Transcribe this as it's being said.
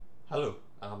Hello,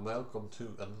 and welcome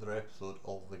to another episode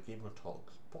of the Gamer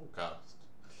Talks podcast.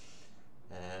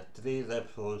 Today's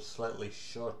episode is slightly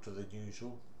shorter than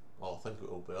usual. Well, I think it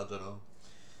will be, I don't know.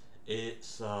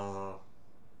 It's, I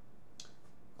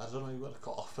don't know, you want to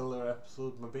call it a filler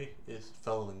episode maybe? It's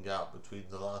filling gap between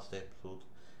the last episode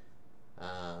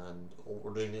and what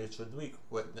we're doing later in the week.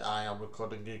 When I am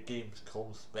recording a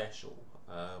Gamescom special.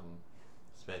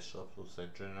 Special episode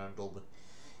centering around all the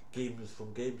games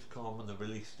from Gamescom and the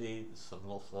release dates and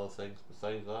lots of other things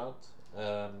besides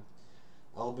that.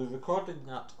 I'll be recording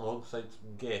that alongside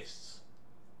some guests.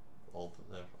 Well,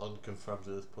 they're unconfirmed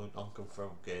at this point,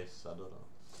 unconfirmed guests, I don't know.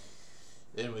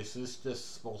 Anyway, so this is just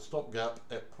a small stopgap.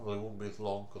 It probably won't be as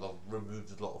long because I've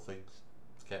removed a lot of things,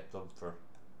 kept them for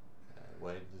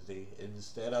Wednesday.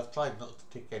 Instead, I've tried not to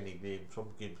take any names from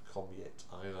Gamescom yet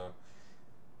either.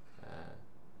 Uh,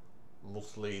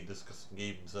 Mostly discussing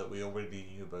games that we already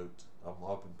knew about and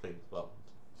I've been playing as well.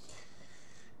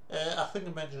 I think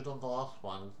I mentioned on the last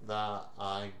one that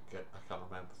I can't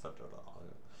remember if I did or not.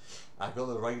 I got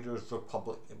the Riders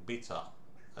Republic beta.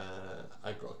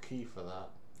 I got a key for that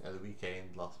at the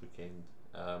weekend, last weekend.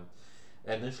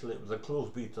 Initially it was a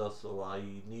closed beta, so I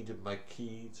needed my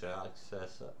key to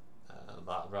access it.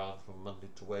 That ran from Monday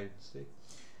to Wednesday.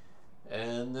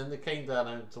 And then they kind of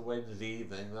announced on Wednesday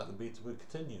evening that the beta would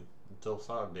continue until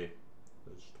Saturday,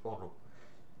 which is tomorrow.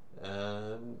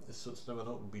 So it's now an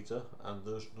open beta, and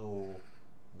there's no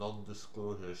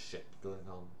non-disclosure shit going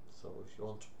on. So if you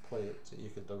want to play it, you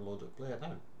can download it, play it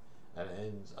now, and it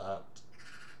ends at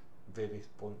various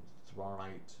points tomorrow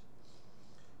night.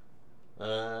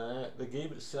 The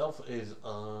game itself is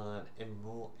an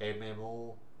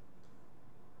MMO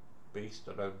based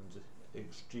around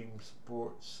extreme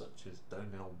sports such as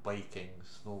downhill biking,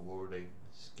 snowboarding,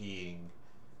 skiing,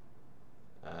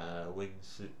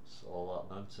 wingsuits, all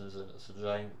that nonsense, and it's a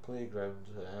giant playground.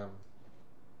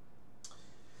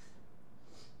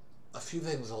 A few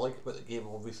things I like about the game,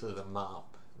 obviously the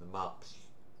map. The map's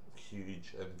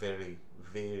huge and very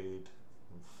varied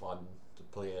and fun to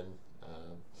play in.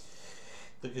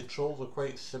 The controls are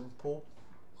quite simple.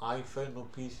 I found on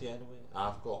PC anyway.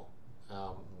 I've got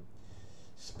um,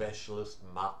 specialist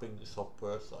mapping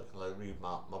software so I can like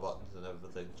remap my buttons and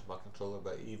everything to my controller,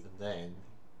 but even then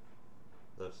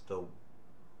they're still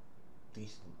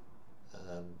decent.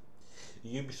 Um,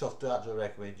 Ubisoft do actually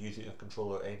recommend using a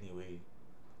controller anyway,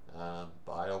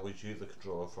 but I always use the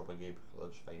controller for my game because I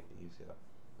just find it easier.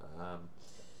 Um,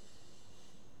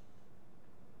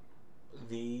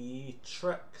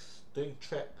 doing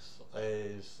tricks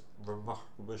is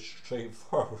remarkably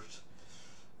straightforward.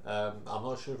 I'm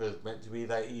not sure if it's meant to be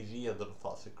that easy. I don't know if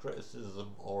that's a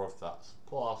criticism or if that's a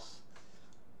plus.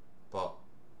 But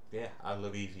yeah, I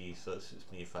love easy, so it suits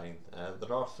me fine.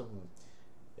 There are some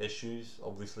issues,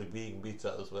 obviously being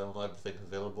beta as well. Not everything's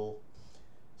available.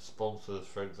 Sponsors,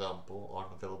 for example,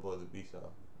 aren't available in the beta.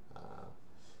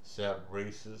 Certain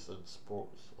races and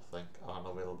sports, I think, aren't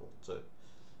available to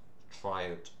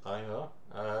try out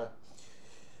either.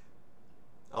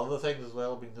 Other things as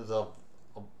well, I mean, there's a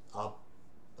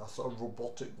sort of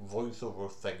robotic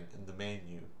voiceover thing in the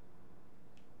menu.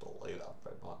 Don't like that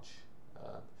very much.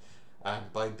 Um,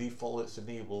 and by default it's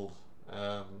enabled.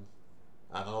 And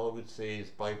all I would say is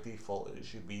by default it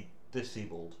should be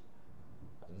disabled.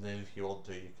 And then if you want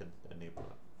to, you can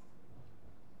enable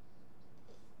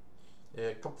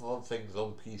it. A couple of other things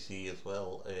on PC as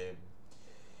well.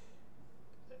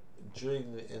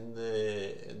 In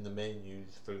the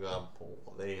menus, for example,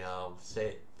 they have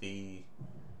set the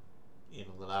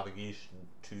navigation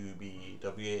to be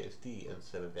WASD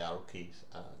instead of the arrow keys,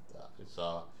 and that is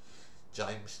a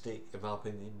giant mistake in my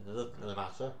opinion. It doesn't really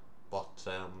matter, but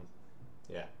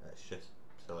yeah, it's just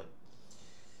silly.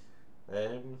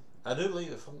 I do like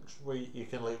the function where you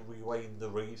can like rewind the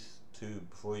race to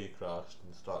before you crash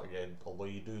and start again. Although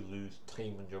you do lose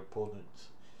time on your opponents,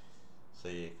 so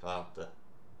you kind of have to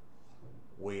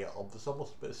weigh it up. There's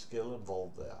almost a bit of skill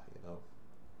involved there, you know.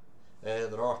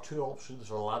 There are two options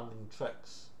for landing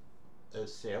tricks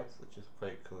itself, which is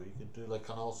quite cool. You can do like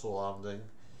an also landing,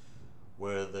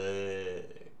 where the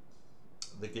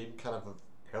game kind of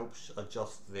helps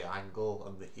adjust the angle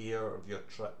and the air of your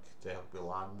trick to help you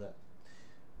land it.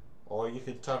 Or you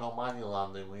can turn on manual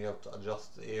landing where you have to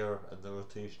adjust the air and the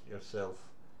rotation yourself.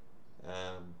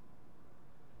 Um,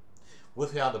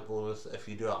 with the added bonus, if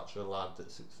you do actually land it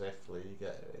successfully, you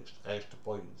get extra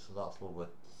points, so that's lovely.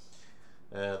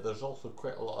 There's also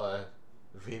quite a lot of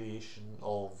variation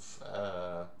of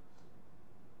I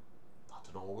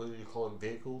don't know what do you call it,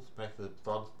 vehicles, method of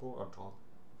transport. I don't know.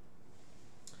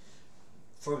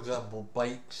 For example,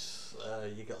 bikes.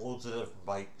 You get loads of different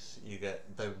bikes. You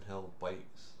get downhill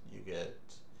bikes. You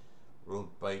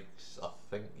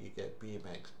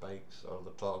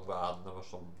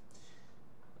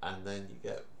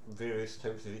various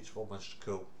types of each one, which is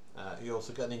cool. You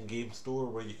also get an in-game store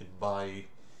where you can buy,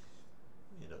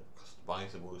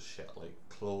 customizable shit like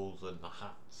clothes and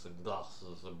hats and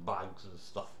glasses and bags and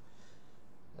stuff.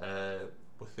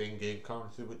 With in-game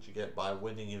currency, which you get by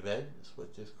winning events,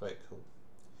 which is quite cool.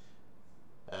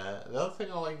 The other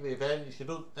thing I like the events, you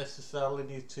don't necessarily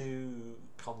need to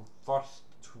come first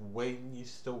to win. You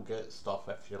still get stuff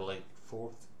if you're like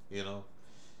fourth,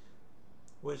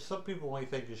 which some people might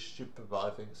think is stupid, but I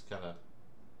think it's kind of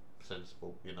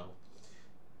sensible,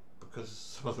 because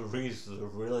some of the races are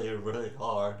really, really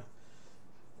hard.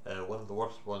 One of the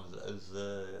worst ones is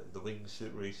the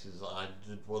wingsuit races. I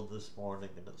did one this morning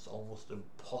and it's almost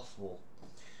impossible.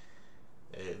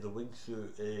 The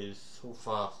wingsuit is so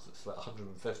fast, it's like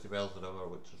 150 miles an hour,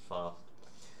 which is fast.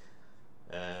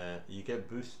 You get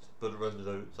boost, but it runs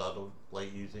out, so I don't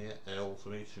like using it. It also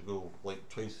makes you go like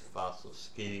twice as fast, so it's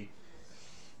scary.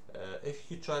 If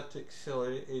you try to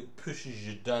accelerate, it pushes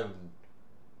you down,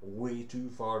 way too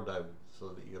far down, so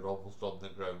that you're almost on the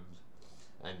ground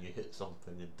and you hit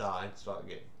something, you die and start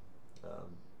again.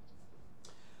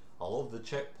 A lot of the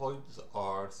checkpoints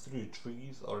are through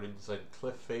trees or inside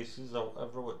cliff faces or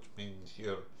whatever, which means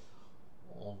you're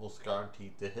almost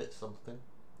guaranteed to hit something.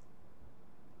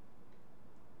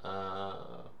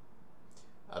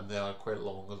 And they are quite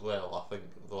long as well. I think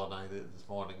the one I did this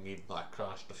morning, even though I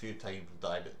crashed a few times and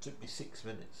died, it took me 6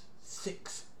 minutes.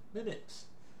 6 minutes!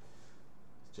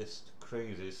 It's just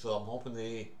crazy. So I'm hoping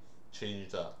they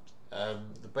change that.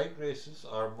 The bike races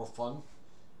are more fun.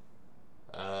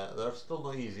 They're still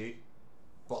not easy,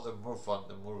 but they're more fun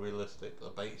and more realistic.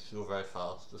 The bikes go very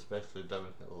fast, especially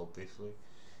downhill, obviously.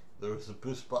 There is a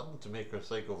boost button to make her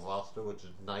cycle faster, which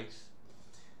is nice.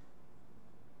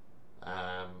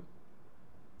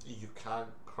 You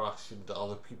can't crash into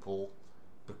other people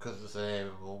because it's an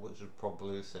MMO, which is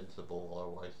probably sensible,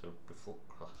 otherwise there'd be folk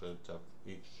crashing into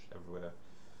everywhere.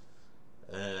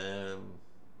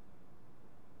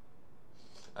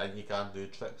 And you can do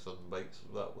tricks on bikes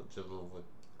as well, which is with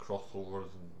crossovers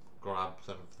and grabs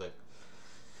and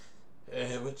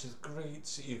everything, which is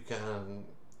great. You can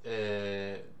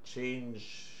change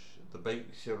the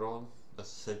bikes you're on. As I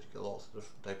said, you get lots of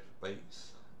different types of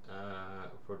bikes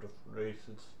for different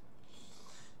races.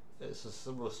 It's a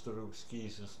similar story with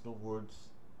skis and snowboards.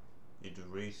 You do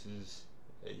races.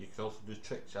 You can also do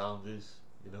trick challenges.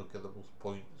 Get the most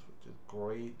points, which is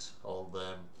great. All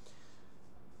them.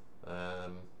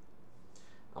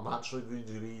 I'm actually going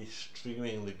to be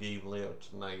streaming the game later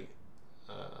tonight.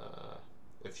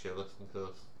 If you're listening to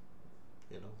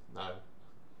this, now.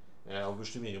 I'll be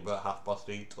streaming about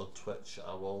 8:30 on Twitch.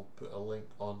 I will put a link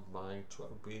on my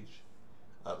Twitter page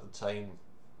at the time.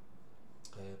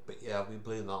 But yeah, I've been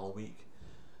playing that all week,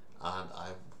 and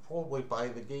I'll probably buy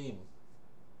the game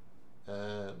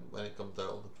when it comes out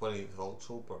on the 20th of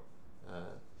October.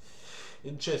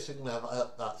 Interestingly,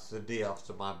 that's the day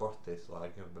after my birthday, so I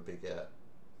can maybe get,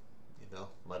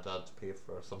 my dad to pay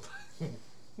for it or something.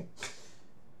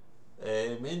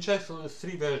 Interestingly, there's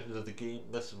 3 versions of the game.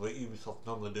 This is what Ubisoft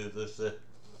normally do. There's the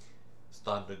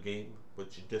standard game,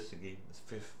 which is just a game. It's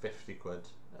 50 quid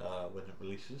when it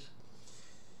releases.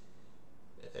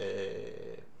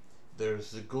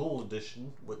 There's the Gold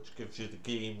Edition, which gives you the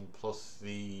game plus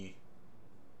the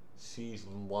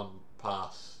Season 1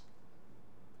 pass.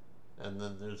 And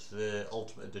then there's the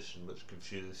Ultimate Edition, which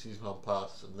gives you the Season 1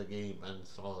 pass and the game and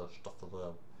some other stuff as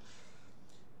well.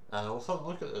 And I was having a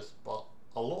look at this, but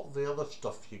a lot of the other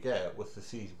stuff you get with the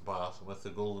Season Pass and with the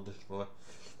Gold Edition,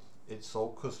 it's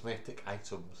all cosmetic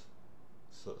items,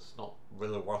 so it's not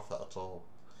really worth it at all.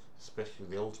 Especially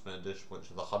the Ultimate Edition, which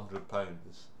is £100.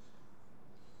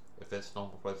 If its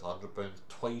normal price is £100,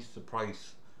 twice the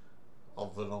price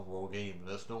of the normal game.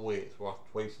 There's no way it's worth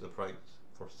twice the price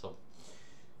for some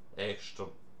extra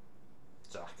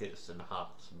jackets and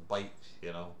hats and bikes,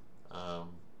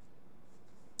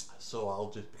 so I'll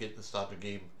just get the starter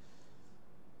game,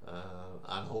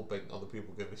 and hoping other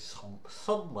people give me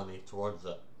some money towards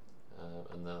it,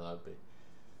 and then I'd be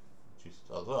just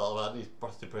as well. That is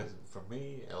birthday present for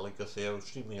me. Like I say, I was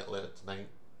streaming it later tonight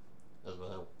as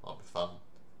well. That'll be fun.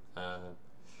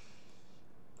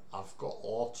 I've got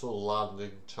auto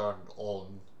landing turned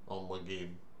on my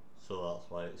game, so that's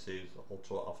why it says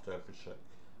auto after every trick.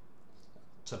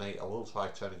 Tonight I will try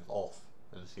turning it off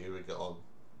and see how we get on.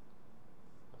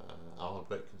 I'm a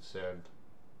bit concerned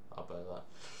about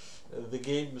that. The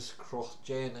game is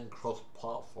cross-gen and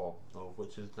cross-platform, though,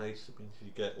 which is nice. It means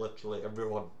you get literally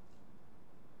everyone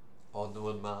on the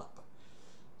one map.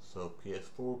 So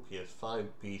PS4, PS5,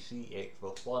 PC,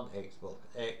 Xbox One, Xbox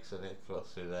X and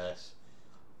Xbox Series S,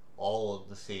 all on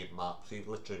the same map. So you've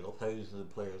literally got thousands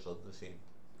of players on the same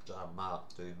map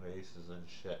doing races and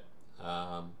shit,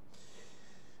 um,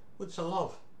 which I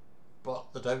love.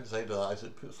 But the downside of that is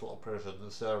it puts a lot of pressure on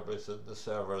the service, and the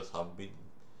servers have been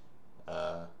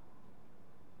uh,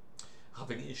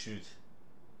 having issues,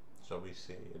 shall we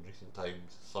say, in recent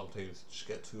times. Sometimes just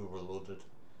get too overloaded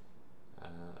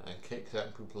and kick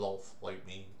certain people off, like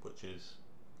me, which is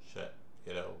shit,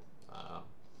 you know. Um,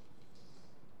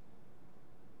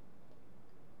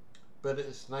 but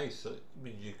it's nice. I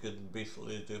mean, you can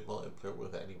basically do multiplayer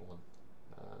with anyone.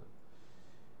 Uh,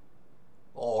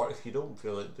 or if you don't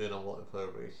feel like doing a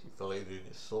multiplayer race, you feel like doing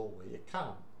it solo, you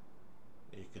can.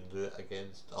 You can do it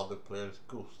against other players'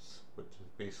 ghosts, which is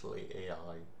basically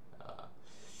AI,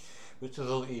 which is a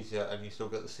little easier, and you still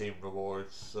get the same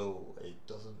rewards, so it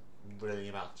doesn't really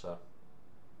matter.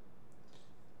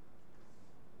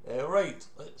 Right,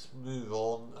 let's move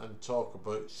on and talk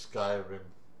about Skyrim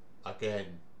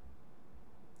again.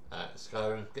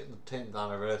 Skyrim's getting the 10th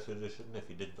anniversary edition, if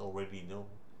you didn't already know.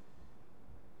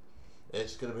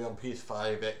 It's going to be on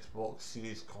PS5, Xbox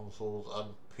Series consoles,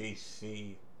 and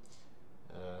PC.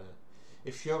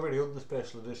 If you already own the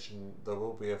special edition, there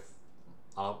will be an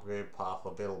upgrade path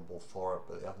available for it,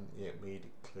 but they haven't yet made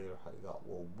it clear how that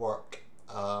will work.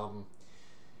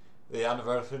 The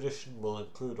anniversary edition will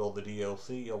include all the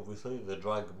DLC, obviously, the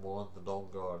Dragonborn, the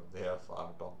Dawnguard, the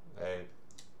Earthfire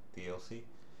DLC.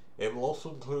 It will also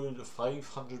include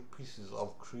 500 pieces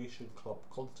of Creation Club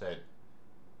content,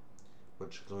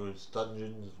 which includes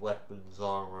dungeons, weapons,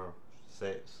 armor,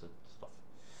 sets, and stuff.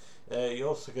 You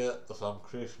also get some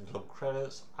Creation Club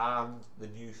credits and the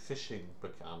new fishing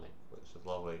mechanic, which is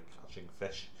lovely, catching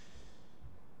fish.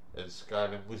 In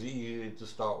Skyrim was easy to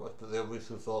start with, but they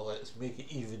obviously thought, let's make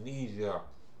it even easier.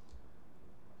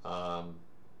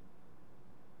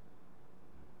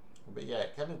 But yeah,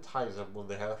 it kind of ties in with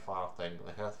the Hearthfire thing.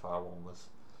 The Hearthfire one was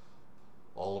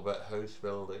all about house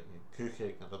building and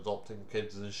cooking and adopting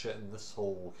kids and shit, and this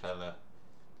whole kind of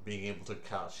being able to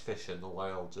catch fish in the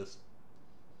wild just,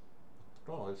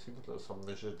 I don't know, it seems like something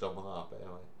they should have done with that, but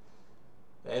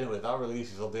anyway, that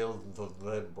releases on the 11th of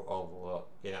November,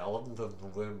 11th of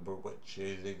November, which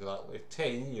is exactly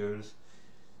 10 years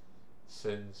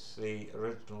since the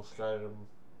original Skyrim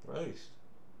released.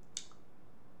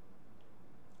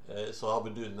 So I'll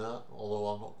be doing that, although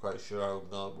I'm not quite sure how I'm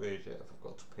going to upgrade it, if I've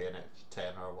got to pay an extra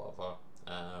 10 or whatever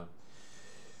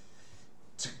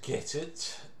to get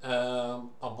it. I'm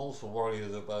also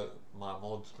worried about my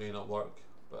mods may not work,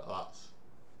 but that's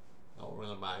not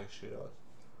really my issue.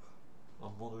 My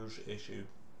mother's issue.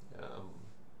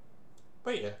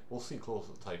 But yeah, we'll see close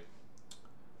at the time.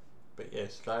 But yeah,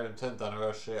 Skyrim 10th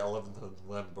anniversary, 11th of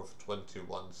November of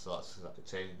 21, so that's exactly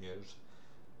 10 years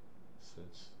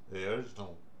since the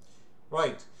original.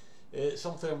 Right,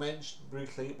 something I mentioned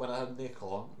briefly when I had Nick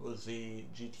on was the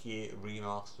GTA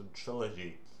Remastered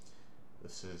Trilogy.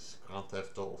 This is Grand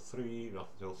Theft Auto 3, Grand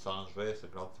Theft Auto San Andreas,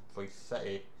 and Grand Theft Vice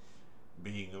City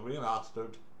being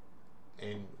remastered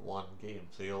in one game.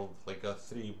 So you'll have like a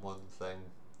 3-month thing.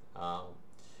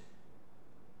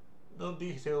 No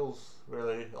details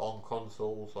really on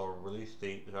consoles or release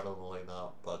date or anything like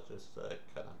that, but just kind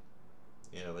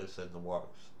of, it's in the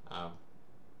works.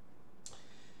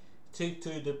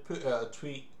 Take-Two did put out a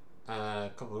tweet a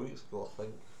couple of weeks ago, I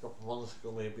think, a couple of months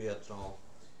ago maybe, I don't know,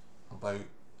 about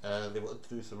they wanted to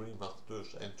do some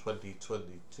remasters in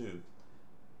 2022,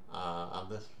 and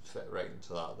this would fit right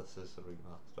into that. This is the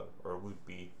remaster, or would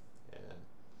be.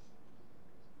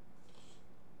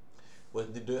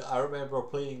 When they do it, I remember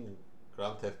playing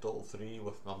Grand Theft Auto 3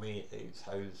 with my mate at his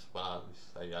house when I was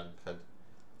a young kid.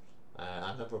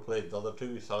 I never played the other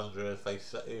two, San Andreas, Vice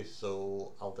City,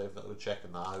 so I'll definitely be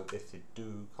checking that out if they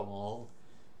do come along.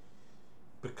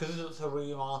 Because it's a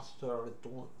remaster, I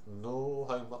don't know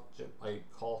how much it might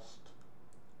cost.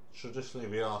 Traditionally,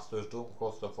 remasters don't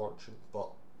cost a fortune, but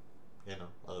I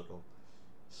don't know.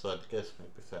 So I'd guess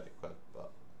maybe 30 quid,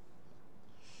 but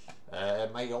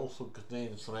it might also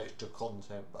contain some extra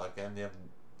content, but again, they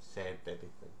haven't said anything,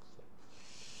 so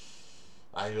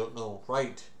I don't know.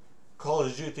 Right, Call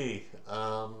of Duty,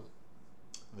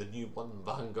 the new one,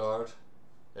 Vanguard,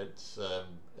 it's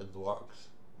in the works.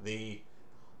 The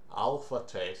alpha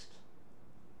test,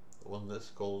 the one that's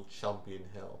called Champion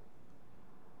Hill,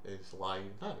 is live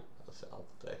now. That's the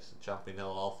alpha test. The Champion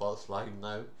Hill Alpha is live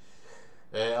now.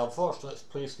 Unfortunately, it's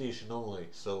PlayStation only,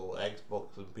 so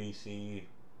Xbox and PC.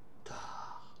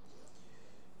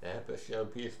 But if you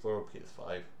have PS4 or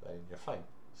PS5, then you're fine.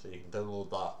 So you can download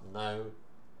that now.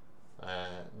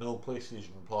 No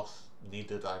PlayStation Plus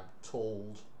needed, I'm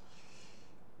told.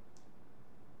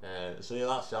 So yeah,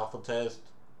 that's the alpha test.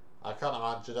 I can't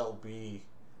imagine it'll be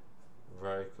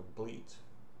very complete.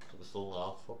 it was still an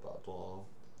alpha, but I don't know.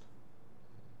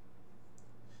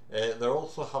 They're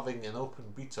also having an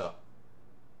open beta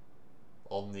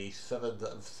on the 7th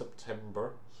of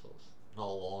September, so it's not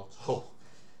long at all,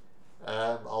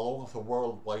 along with a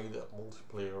worldwide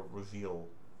multiplayer reveal,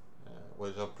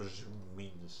 which I presume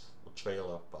means the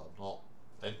trailer, but I'm not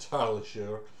entirely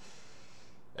sure.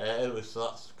 Anyway, so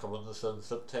that's coming this in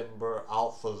September.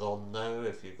 Alpha's on now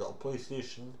if you've got a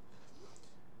PlayStation.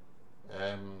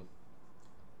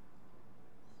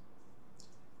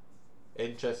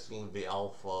 Interestingly, the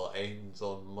alpha ends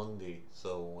on Monday,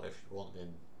 so if you want to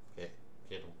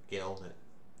get on it.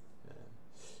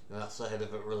 And that's ahead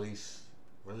of it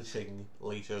releasing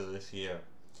later this year.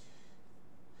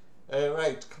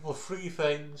 Right, a couple of free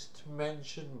things to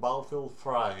mention. Battlefield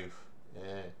 5.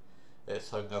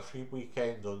 It's having a free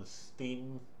weekend on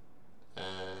Steam.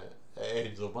 It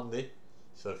ends on Monday,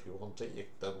 so if you want it, you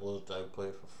can download it and play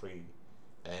it for free.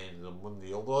 It ends on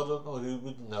Monday, although I don't know who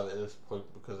wouldn't know at this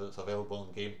point because it's available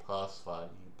on Game Pass via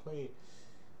Uplay.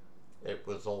 It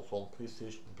was also on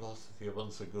PlayStation Plus a few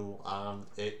months ago, and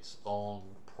it's on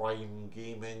Prime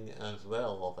Gaming as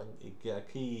well. I think you get a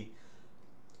key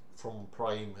from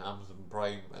Prime, Amazon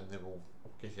Prime, and they will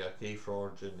give you a key for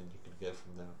Origin, and you can get it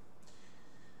from there.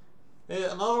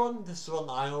 Another one, this one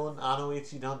I own, Anno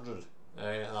 1800.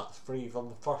 That's free from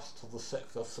the 1st to the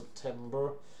 6th of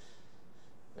September.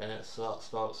 So that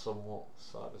starts on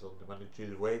Monday,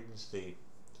 Tuesday, Wednesday.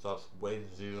 Starts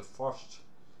Wednesday the 1st.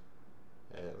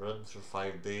 Runs for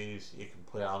 5 days. You can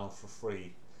play Anno for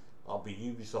free. That'll be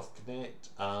Ubisoft Connect,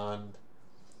 and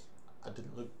I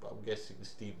didn't look, but I'm guessing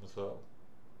Steam as well.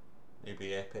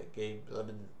 Maybe Epic Games. I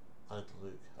didn't look.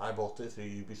 I bought it through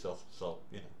Ubisoft, so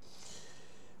you know.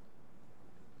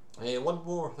 One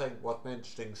more thing worth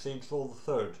mentioning: Saints Row the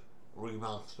 3rd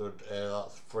remastered.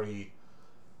 That's free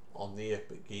on the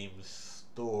Epic Games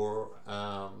store.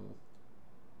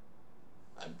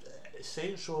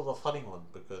 Saints Row is a funny one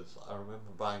because I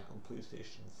remember buying on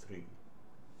PlayStation 3,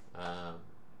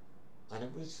 and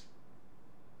it was,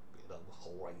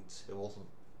 alright.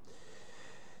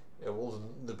 It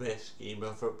wasn't the best game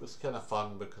ever. It was kind of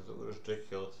fun because it was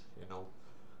ridiculous,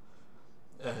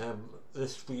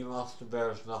 This remastered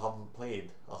version I haven't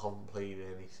played. I haven't played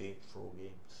any Saints Row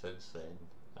games since then.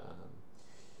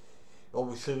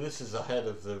 Obviously, this is ahead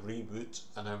of the reboot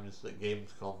announced at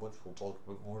Gamescom, which we'll talk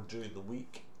about more during the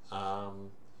week.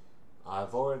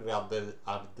 I've already added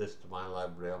this to my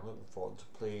library. I'm looking forward to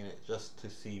playing it just to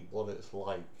see what it's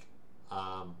like.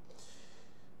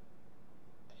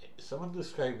 Someone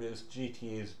described it as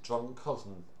GTA's drunk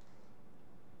cousin,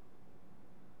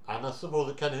 and I suppose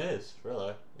it kind of is,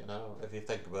 really. If you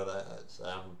think about it, it's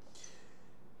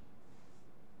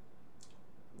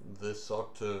the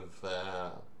sort of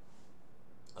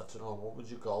I don't know, what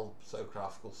would you call sort of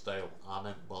graphical style?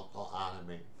 Well, not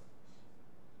anime.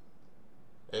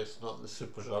 It's not the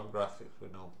super sharp graphics we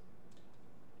know.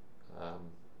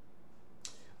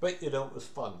 But it was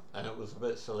fun and it was a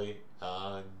bit silly,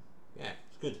 and yeah,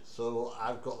 it's good. So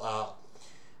I've got that.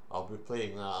 I'll be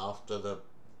playing that after the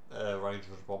Riders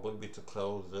Republic beta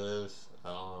closes.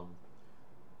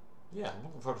 Yeah, I'm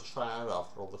looking forward to trying it out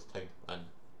after all this time, and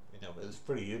it's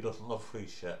free. Who doesn't love free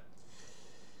shit?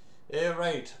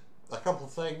 Right, a couple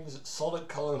of things. Sonic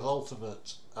Colors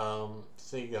Ultimate.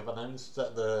 Sega have announced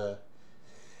that the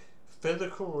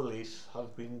physical release has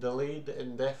been delayed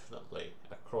indefinitely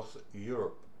across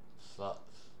Europe. So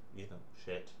that's,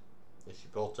 shit. If you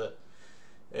bought it.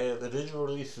 The digital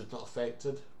release is not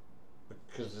affected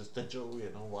because it's digital,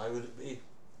 why would it be?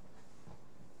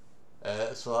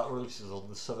 So that releases on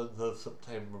the 7th of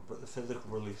September, but the physical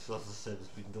release, as I said, has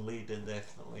been delayed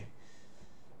indefinitely.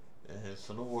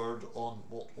 So no word on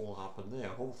what will happen there.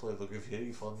 Hopefully they'll give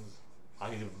you refunds. I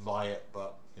didn't buy it,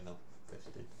 but this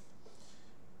did.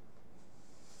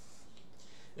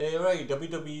 Right,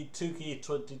 WWE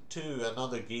 2K22,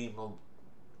 another game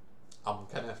I'm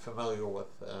kind of familiar with.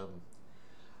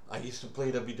 I used to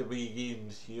play WWE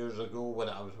games years ago when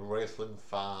I was a wrestling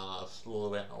fan. I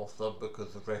slowly went off them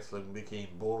because the wrestling became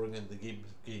boring and the game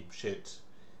became shit.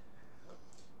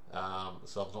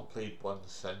 So I've not played one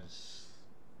since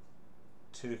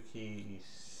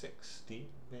 2K16,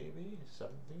 maybe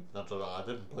 17. I don't know. I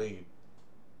didn't play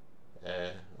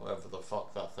whatever the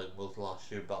fuck that thing was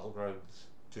last year. Battlegrounds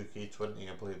 2K20.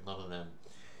 I played none of them.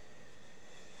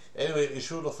 Anyway, they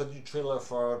showed off a new trailer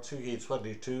for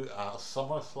 2K22 at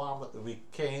SummerSlam at the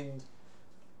weekend,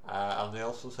 and they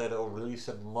also said it will release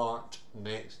in March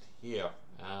next year,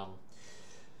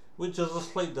 which is a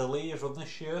slight delay from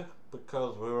this year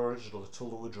because we were originally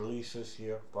told it would release this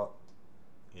year, but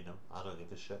I don't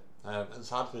give a shit.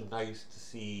 It's actually nice to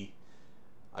see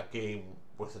a game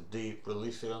with a date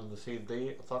releasing on the same day,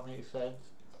 if that makes sense.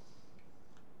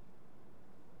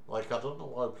 Like, I don't know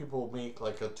why people make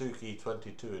like a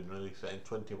 2K22 and release it in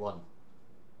 21,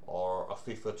 or a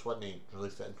FIFA 20 and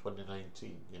release it in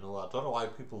 2019. You know, I don't know why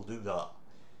people do that.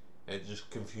 It just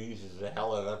confuses the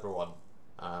hell out of everyone.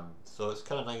 So it's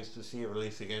kind of nice to see it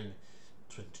releasing in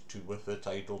 22 with the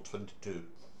title 22.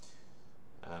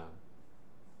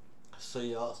 So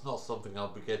yeah, that's not something I'll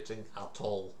be getting at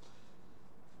all.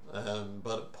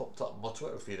 But it popped up on my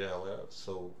Twitter feed earlier,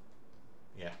 so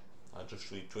yeah, I just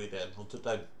retweeted it and wrote it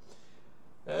down.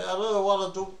 Another one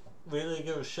I don't really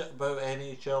give a shit about,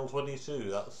 NHL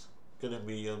 22. That's going to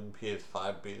be on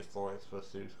PS5, PS4, Xbox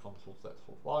Series consoles,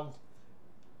 Xbox One.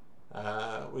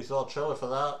 We saw a trailer for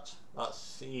that.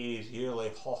 That's EA's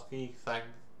yearly hockey thing.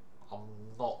 I'm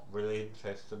not really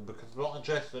interested because I'm not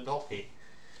interested in hockey.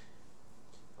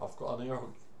 I've got an air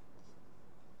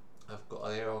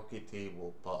hockey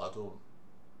table, but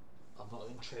I'm not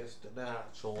interested in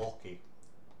actual hockey.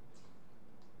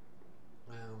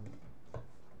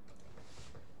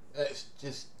 It's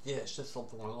just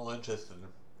something I'm not interested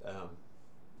in.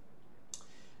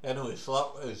 Anyway, so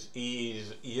that was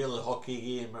EA's yearly hockey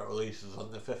game. It releases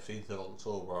on the 15th of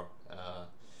October.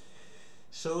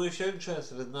 So if you're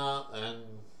interested in that,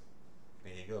 then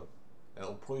there you go.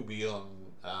 It'll probably be on,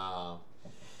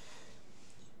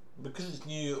 because it's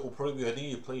new, it'll probably be on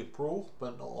EA Play Pro,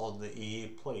 but not on the EA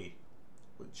Play,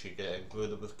 which you get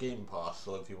included with Game Pass.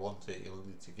 So if you want it, you'll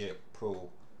need to get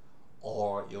Pro,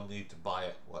 or you'll need to buy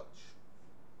it, which,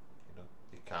 you know,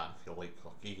 you can if you like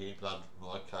hockey games. I don't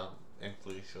know, I can't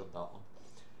influence you on that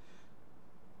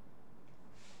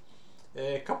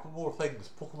one. A couple more things.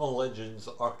 Pokemon Legends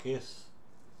Arceus.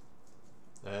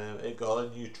 It got a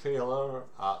new trailer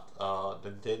at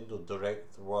Nintendo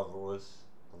Direct, whatever it was,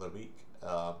 the other week.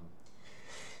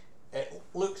 It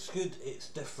looks good. It's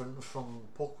different from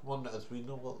Pokemon, as we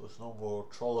know it. There's no more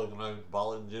trolling around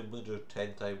battling gym leaders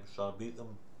 10 times trying to beat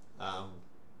them.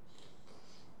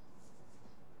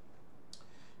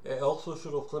 It also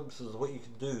showed off glimpses of what you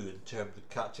can do in terms of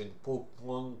catching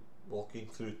Pokemon, walking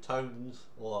through towns,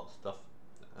 all that stuff.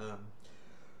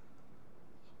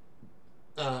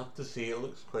 I have to say, it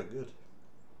looks quite good.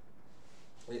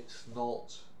 It's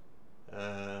not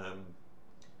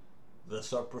the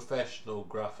sort of professional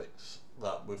graphics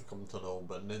that we've come to know,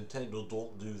 but Nintendo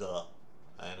don't do that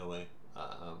anyway.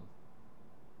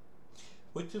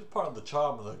 Which is part of the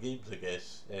charm of their games, I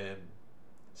guess.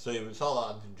 So we saw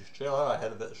that in the trailer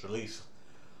ahead of its release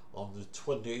on the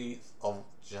 28th of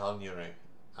January.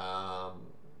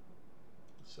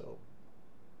 So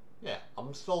yeah,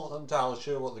 I'm still not entirely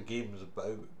sure what the game is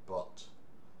about, but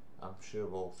I'm sure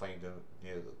we'll find out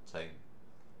near the time.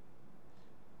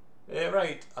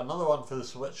 Right, another one for the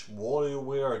Switch,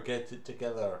 WarioWare Get It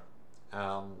Together.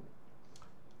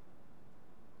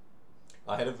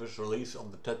 Ahead of its release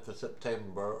on the 10th of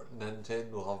September,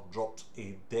 Nintendo have dropped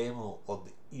a demo on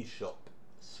the eShop.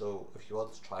 So if you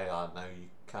want to try that now, you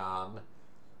can.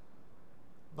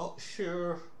 Not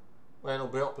sure when it'll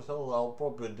be up until. I'll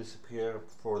probably disappear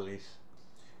before release.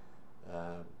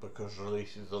 Because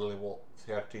release is only,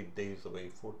 13 days away,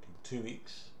 42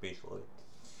 weeks basically.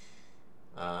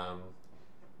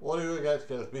 WarioWare Get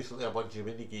Together is basically a bunch of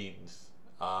mini games.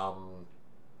 A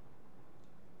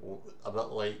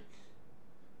bit like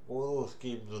all those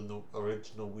games in the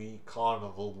original Wii,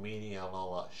 Carnival Mania and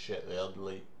all that shit. They had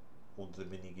like loads of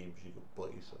mini games you could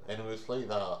play. So anyway, it's like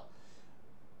that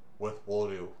with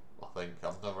Wario. I think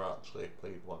I've never actually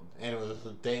played one. Anyway, there's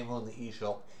a demo in the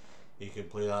eShop. You can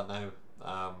play that now.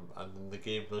 And then the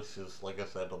game releases, like I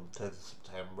said, on the 10th of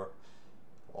September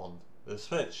on the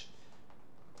Switch.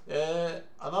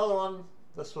 Another one.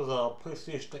 This was a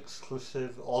PlayStation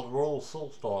exclusive, Oddworld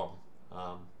Soulstorm.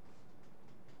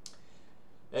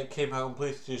 It came out on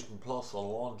PlayStation Plus on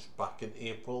launch back in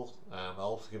April. I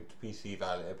also came to PC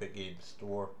via Epic Games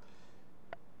Store.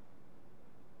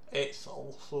 It's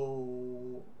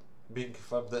also been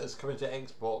confirmed that it's coming to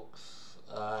Xbox.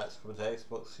 It's coming to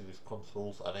Xbox Series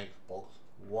consoles and Xbox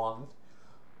One,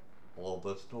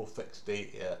 although there's no fixed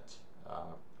date yet.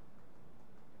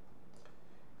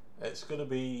 It's going to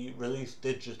be released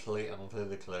digitally and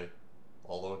physically,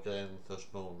 although again there's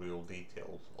no real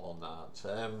details on that.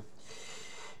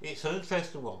 It's an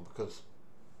interesting one because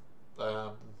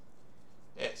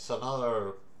it's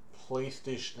another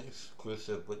PlayStation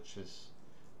exclusive which is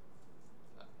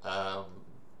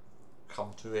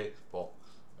come to Xbox,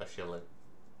 if you like,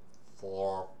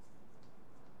 for,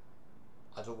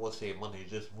 I don't want to say money,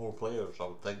 just more players, I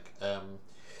would think.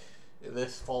 It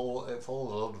follows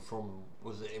on from,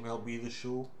 was it MLB The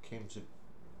Show? Came to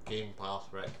Game Pass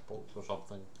or Xbox or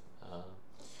something.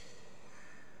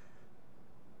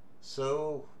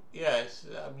 So yeah, it's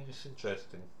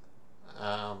interesting.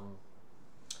 Um,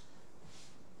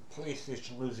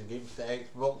 PlayStation losing games to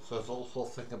Xbox. There's also a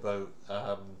thing about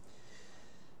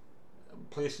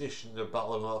PlayStation. They're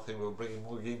battling that thing about bringing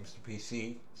more games to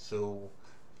PC. So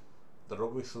they're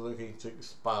obviously looking to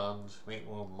expand, make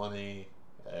more money,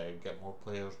 get more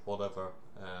players, whatever.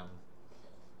 Um,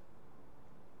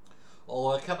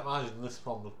 Although I can't imagine this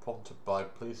one was prompted by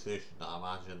PlayStation. I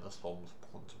imagine this one was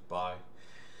prompted by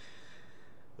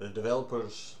the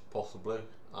developers, possibly.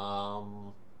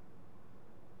 Um,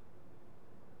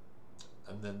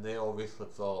 and then they obviously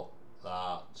thought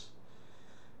that,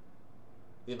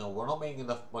 we're not making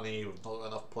enough money, we've not got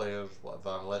enough players,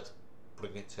 whatever, let's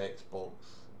bring it to Xbox.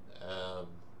 Um,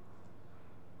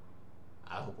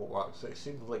 I hope it works. It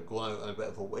seems like going out in a bit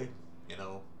of a way,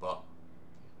 but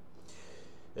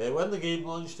when the game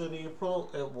launched in April,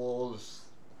 it was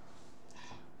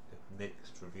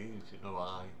mixed reviews.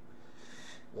 I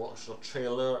watched the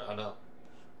trailer and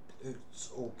it's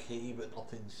okay, but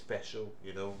nothing special.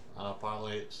 And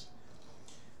apparently it's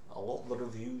a lot of the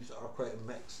reviews are quite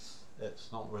mixed.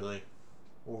 It's not really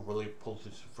overly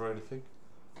positive for anything.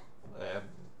 Um,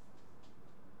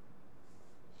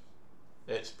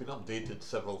 it's been updated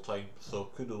several times, so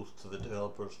kudos to the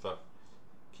developers for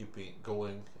keeping it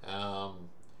going.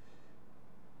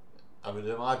 I would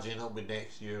imagine it'll be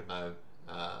next year now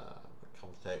when it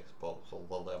comes to Xbox,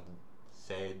 although they haven't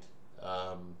said.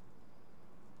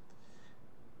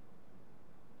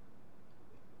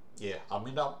 Yeah, I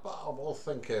was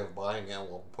thinking of buying it at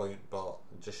one point, but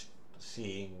just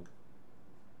seeing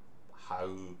how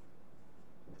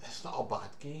it's not a bad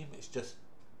game, it's just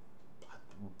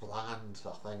bland.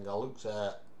 I think I looked at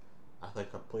it, I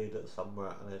think I played it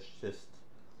somewhere, and it's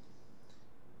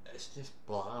just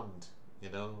bland.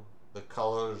 The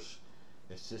colours,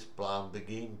 it's just bland. The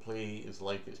gameplay is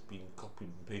like it's been copied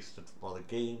and pasted from other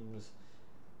games.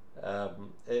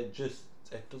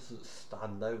 It doesn't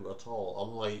stand out at all.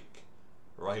 Unlike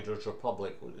Riders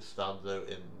Republic, which stands out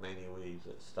in many ways.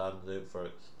 It stands out for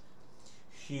its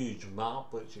huge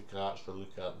map, which you can actually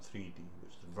look at in 3D,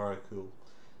 which is very cool.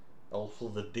 Also,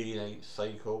 the day-night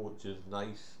cycle, which is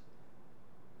nice.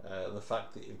 The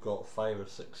fact that you've got 5 or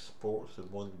 6 sports in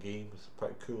one game is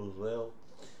pretty cool as well.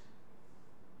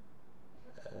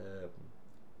 Um,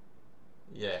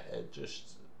 yeah, it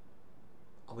just.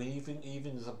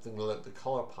 Even something like the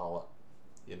color palette.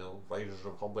 Riders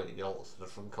Republic, you get lots of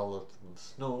different colours from the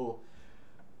snow,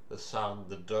 the sand,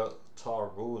 the dirt, tar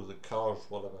road, the cars,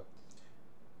 whatever.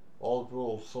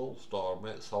 Oddworld Soulstorm,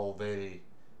 it's all very.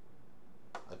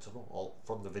 I don't know.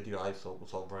 From the video I saw, it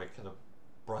was all very kind of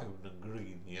brown and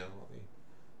green. What I mean?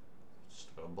 Just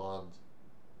a bit bland.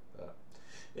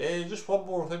 Just one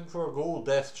more thing for a go.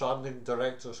 Death Stranding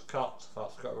Director's Cut.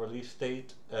 That's got a release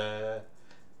date.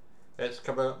 It's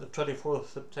come out the 24th of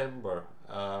September.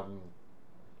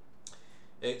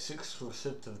 It's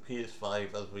exclusive to the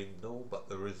PS5, as we know, but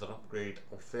there is an upgrade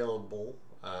available.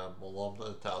 Although I'm not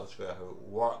entirely sure how it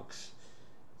works.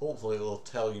 Hopefully, they'll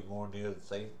tell you more near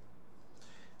the time.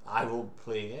 I won't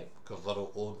play it because I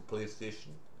don't own a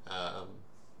PlayStation.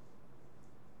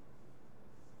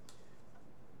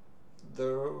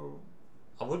 There,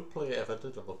 I would play it if I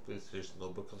did have a PlayStation though,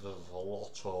 because there's a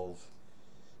lot of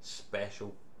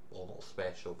special, well not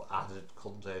special, but added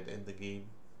content in the game,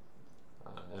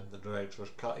 in the director's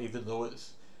cut. Even though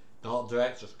it's not a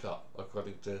director's cut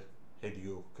according to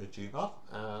Hideo Kojima,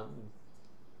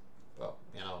 but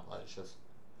that's just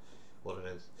what it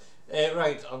is.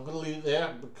 Right, I'm going to leave it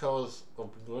there because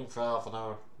I've been going for half an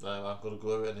hour. I'm going to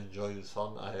go out and enjoy the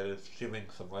sun. I am streaming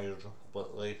some Riders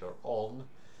Republic later on.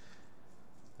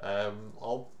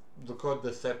 I'll record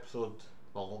this episode,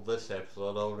 well not this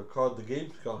episode, I'll record the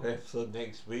Gamescom episode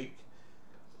next week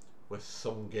with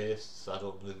some guests. I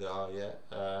don't know who they are yet.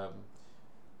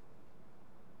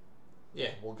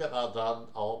 Yeah, we'll get that done.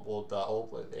 I'll upload that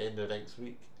hopefully at the end of next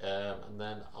week, and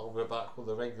then I'll be back with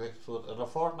a regular episode in a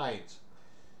fortnight.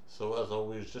 So as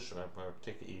always, just remember,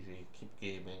 take it easy, keep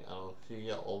gaming, and I'll see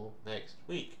you all next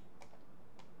week.